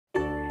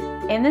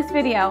In this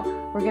video,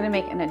 we're going to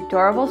make an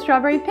adorable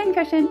strawberry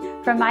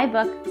pincushion from my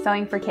book,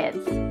 Sewing for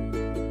Kids.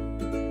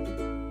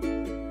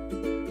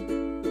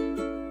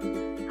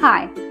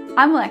 Hi,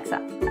 I'm Alexa,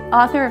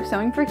 author of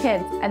Sewing for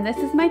Kids, and this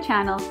is my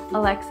channel,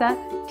 Alexa,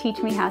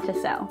 Teach Me How to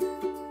Sew.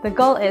 The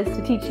goal is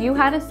to teach you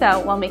how to sew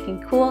while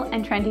making cool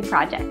and trendy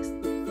projects.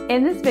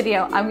 In this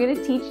video, I'm going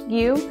to teach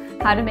you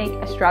how to make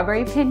a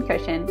strawberry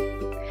pincushion.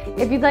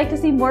 If you'd like to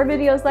see more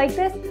videos like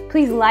this,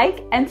 please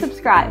like and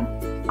subscribe.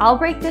 I'll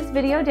break this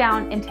video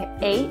down into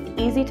 8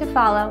 easy to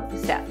follow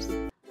steps.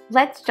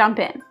 Let's jump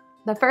in.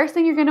 The first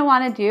thing you're going to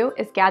want to do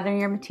is gather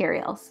your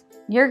materials.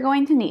 You're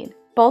going to need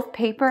both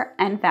paper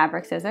and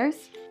fabric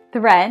scissors,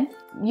 thread,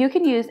 you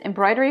can use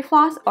embroidery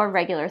floss or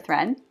regular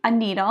thread, a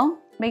needle,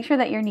 make sure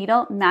that your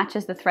needle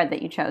matches the thread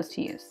that you chose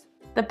to use,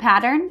 the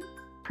pattern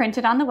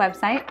printed on the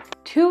website,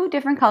 2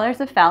 different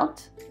colors of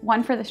felt,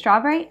 one for the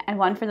strawberry and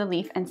one for the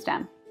leaf and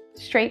stem,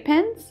 straight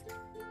pins,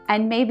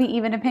 and maybe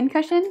even a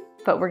pincushion,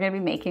 but we're going to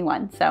be making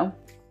one, so.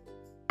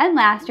 And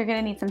last, you're going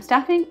to need some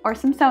stuffing or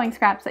some sewing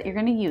scraps that you're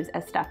going to use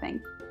as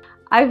stuffing.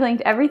 I've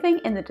linked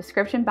everything in the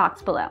description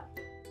box below.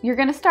 You're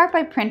going to start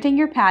by printing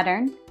your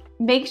pattern.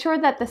 Make sure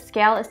that the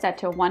scale is set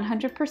to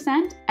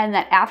 100% and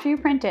that after you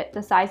print it,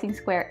 the sizing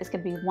square is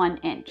going to be 1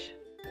 inch.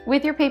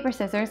 With your paper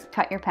scissors,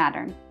 cut your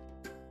pattern.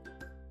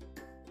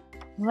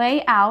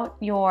 Lay out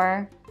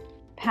your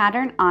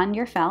pattern on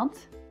your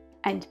felt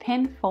and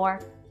pin for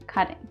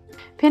cutting.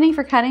 Pinning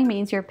for cutting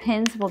means your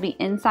pins will be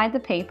inside the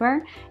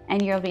paper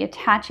and you'll be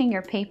attaching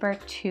your paper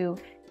to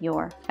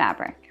your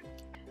fabric.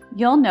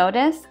 You'll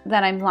notice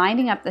that I'm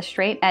lining up the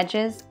straight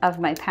edges of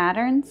my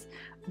patterns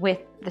with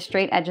the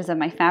straight edges of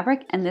my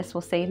fabric, and this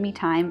will save me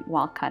time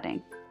while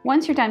cutting.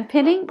 Once you're done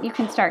pinning, you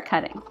can start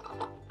cutting.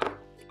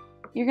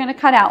 You're going to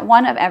cut out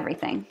one of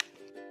everything.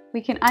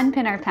 We can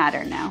unpin our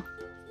pattern now.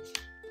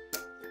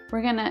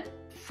 We're going to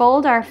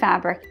fold our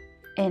fabric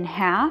in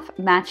half,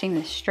 matching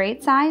the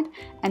straight side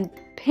and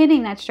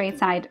pinning that straight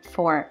side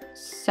for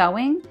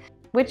sewing,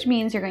 which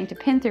means you're going to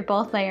pin through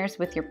both layers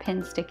with your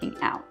pin sticking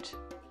out.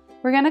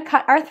 We're going to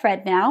cut our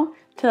thread now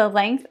to the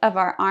length of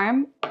our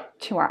arm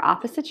to our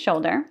opposite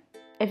shoulder.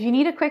 If you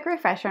need a quick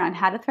refresher on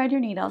how to thread your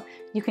needle,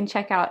 you can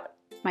check out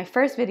my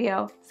first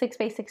video, 6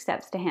 Basic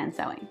Steps to Hand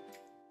Sewing.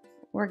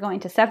 We're going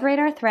to separate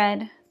our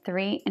thread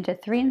into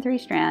 3 and 3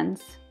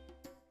 strands.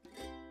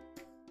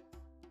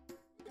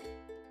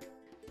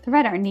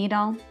 Thread our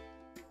needle,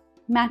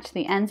 match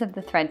the ends of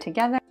the thread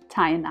together,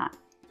 tie a knot.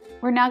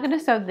 We're now going to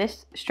sew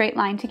this straight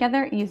line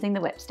together using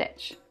the whip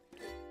stitch.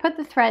 Put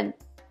the thread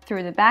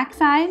through the back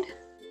side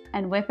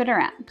and whip it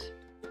around.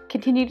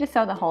 Continue to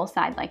sew the whole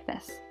side like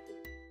this.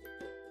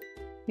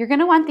 You're going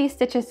to want these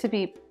stitches to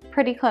be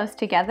pretty close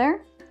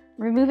together,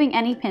 removing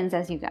any pins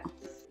as you go.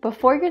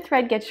 Before your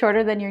thread gets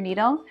shorter than your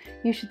needle,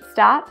 you should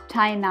stop,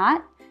 tie a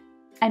knot,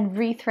 and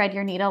re-thread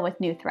your needle with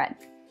new thread.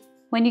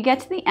 When you get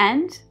to the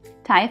end,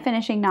 tie a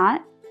finishing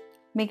knot,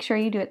 make sure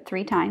you do it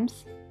 3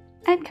 times,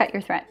 and cut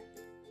your thread.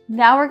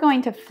 Now we're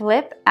going to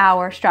flip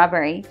our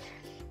strawberry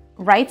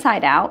right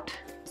side out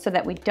so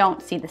that we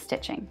don't see the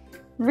stitching.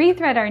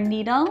 Re-thread our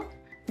needle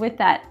with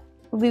that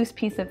loose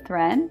piece of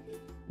thread,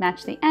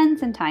 match the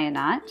ends and tie a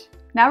knot.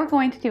 Now we're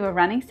going to do a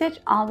running stitch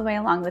all the way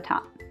along the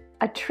top.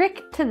 A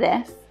trick to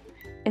this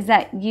is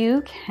that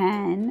you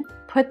can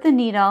put the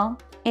needle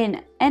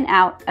in and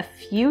out a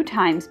few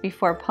times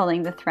before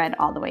pulling the thread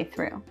all the way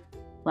through,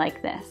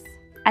 like this.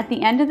 At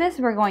the end of this,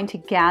 we're going to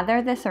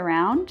gather this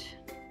around,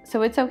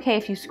 so it's okay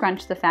if you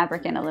scrunch the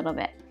fabric in a little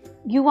bit.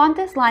 You want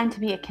this line to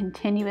be a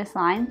continuous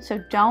line,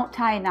 so don't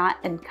tie a knot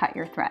and cut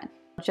your thread.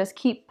 Just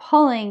keep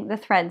pulling the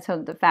thread so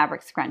the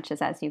fabric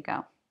scrunches as you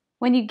go.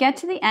 When you get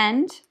to the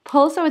end,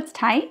 pull so it's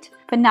tight,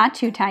 but not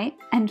too tight,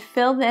 and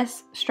fill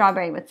this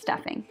strawberry with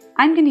stuffing.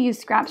 I'm going to use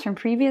scraps from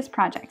previous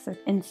projects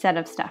instead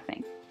of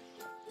stuffing.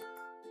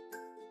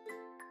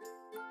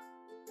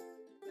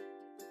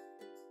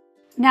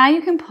 Now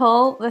you can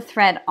pull the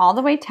thread all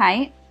the way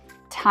tight,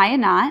 tie a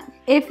knot.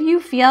 If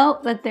you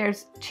feel that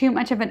there's too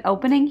much of an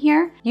opening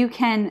here, you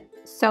can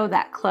sew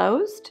that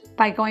closed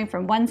by going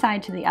from one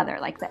side to the other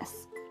like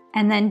this,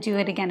 and then do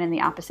it again in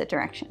the opposite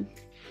direction.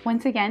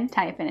 Once again,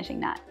 tie a finishing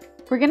knot.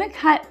 We're going to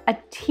cut a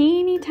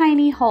teeny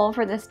tiny hole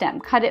for the stem.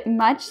 Cut it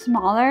much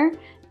smaller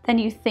than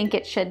you think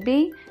it should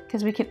be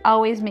because we can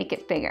always make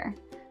it bigger.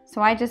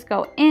 So I just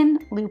go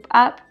in, loop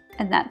up,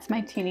 and that's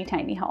my teeny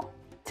tiny hole.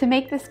 To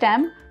make the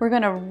stem, we're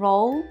going to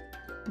roll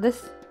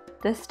this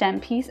stem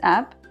piece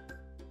up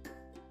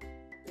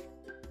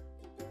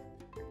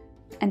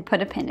and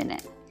put a pin in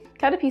it.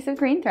 Cut a piece of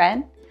green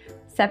thread,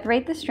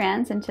 separate the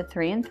strands into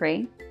 3 and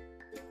 3.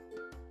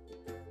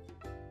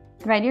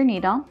 Thread your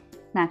needle,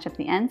 match up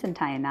the ends and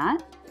tie a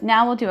knot.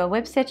 Now we'll do a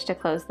whip stitch to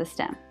close the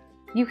stem.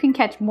 You can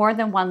catch more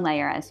than 1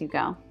 layer as you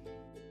go.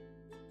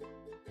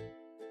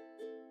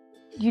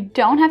 You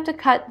don't have to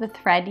cut the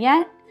thread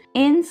yet.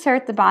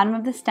 Insert the bottom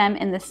of the stem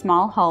in the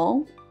small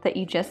hole that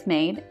you just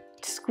made.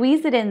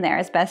 Squeeze it in there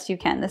as best you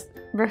can.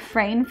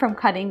 Refrain from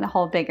cutting the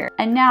hole bigger.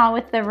 And now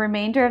with the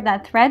remainder of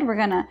that thread, we're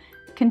going to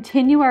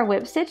continue our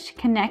whip stitch to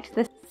connect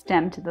the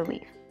stem to the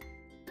leaf.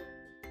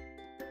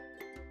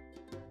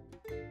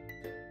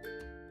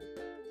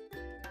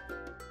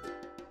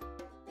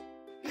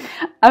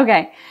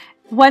 Okay,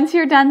 once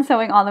you're done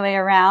sewing all the way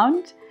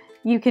around,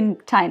 you can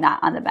tie a knot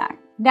on the back.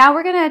 Now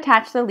we're gonna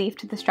attach the leaf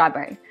to the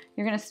strawberry.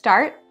 You're gonna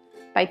start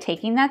by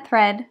taking that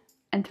thread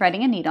and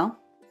threading a needle,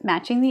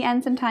 matching the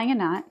ends and tying a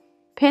knot.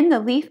 Pin the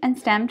leaf and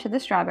stem to the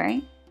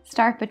strawberry.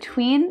 Start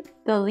between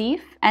the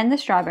leaf and the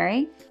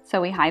strawberry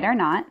so we hide our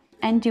knot,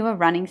 and do a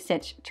running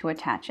stitch to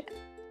attach it.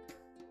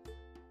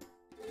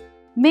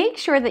 Make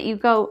sure that you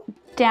go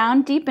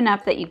down deep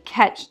enough that you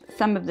catch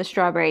some of the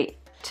strawberry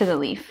to the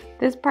leaf.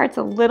 This part's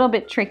a little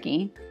bit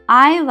tricky.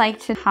 I like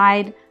to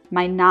hide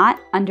my knot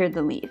under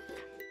the leaf.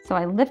 So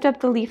I lift up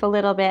the leaf a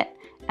little bit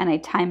and I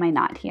tie my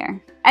knot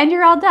here. And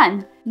you're all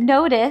done.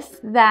 Notice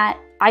that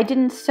I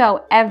didn't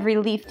sew every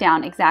leaf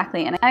down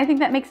exactly, and I think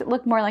that makes it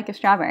look more like a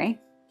strawberry.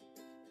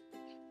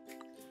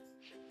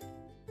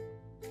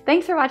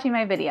 Thanks for watching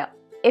my video.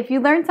 If you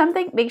learned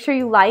something, make sure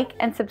you like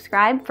and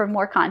subscribe for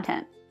more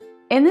content.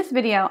 In this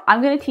video,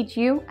 I'm going to teach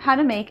you how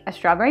to make a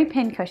strawberry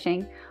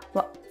pincushion.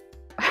 Well,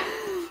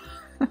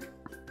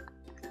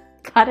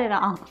 cut it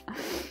off.